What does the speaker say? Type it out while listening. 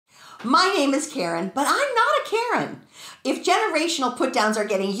My name is Karen, but I'm not a Karen. If generational put-downs are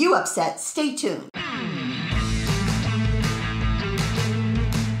getting you upset, stay tuned.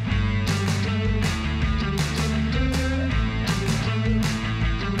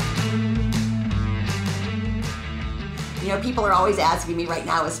 You know, people are always asking me right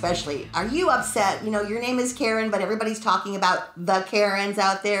now, especially, are you upset? You know, your name is Karen, but everybody's talking about the Karens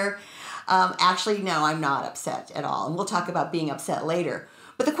out there. Actually, no, I'm not upset at all. And we'll talk about being upset later.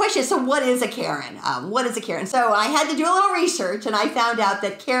 But the question is, so what is a Karen? What is a Karen? So I had to do a little research, and I found out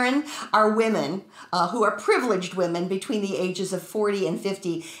that Karen are women who are privileged women between the ages of 40 and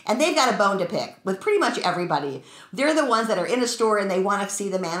 50, and they've got a bone to pick with pretty much everybody. They're the ones that are in a store and they want to see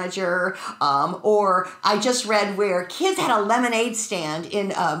the manager, or I just read where kids had a lemonade stand in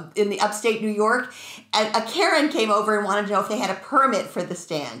the upstate New York, and a Karen came over and wanted to know if they had a permit for the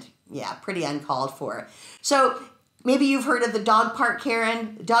stand. Yeah, pretty uncalled for. So maybe you've heard of the dog park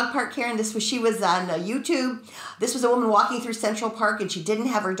Karen. Dog park Karen, she was on YouTube. This was a woman walking through Central Park and she didn't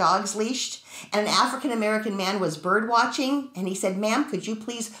have her dogs leashed. And an African-American man was bird watching and he said, "Ma'am, could you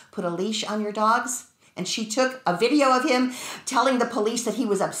please put a leash on your dogs?" And she took a video of him telling the police that he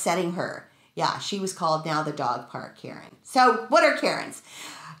was upsetting her. Yeah, she was called now the dog park Karen. So what are Karens?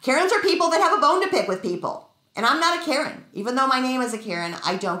 Karens are people that have a bone to pick with people. And I'm not a Karen. Even though my name is a Karen,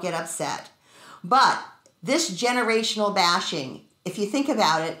 I don't get upset. But this generational bashing, if you think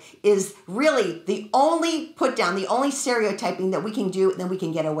about it, is really the only put down, the only stereotyping that we can do and that we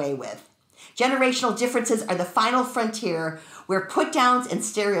can get away with. Generational differences are the final frontier where put downs and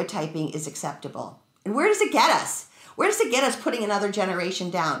stereotyping is acceptable. And where does it get us? Where does it get us putting another generation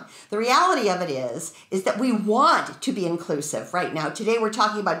down? The reality of it is that we want to be inclusive right now. Today we're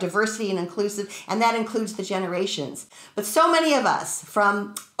talking about diversity and inclusive, and that includes the generations. But so many of us,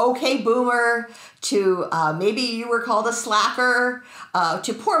 from okay boomer to maybe you were called a slacker,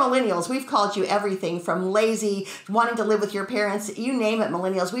 to poor millennials, we've called you everything from lazy, wanting to live with your parents, you name it,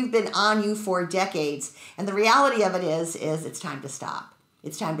 millennials. We've been on you for decades. And the reality of it is it's time to stop.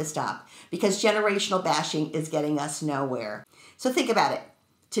 It's time to stop because generational bashing is getting us nowhere. So think about it.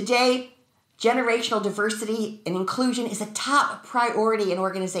 Today, generational diversity and inclusion is a top priority in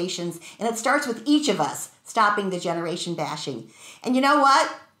organizations, and it starts with each of us stopping the generation bashing. And you know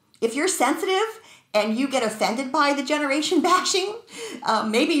what? If you're sensitive and you get offended by the generation bashing,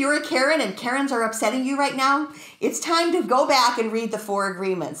 maybe you're a Karen and Karens are upsetting you right now, it's time to go back and read the 4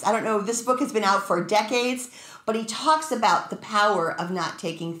 Agreements. I don't know, this book has been out for decades, but he talks about the power of not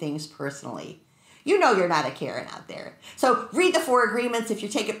taking things personally. You know you're not a Karen out there. So read the 4 Agreements if you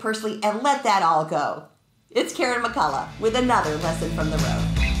take it personally and let that all go. It's Karen McCullough with another lesson from the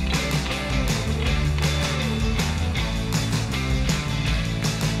road.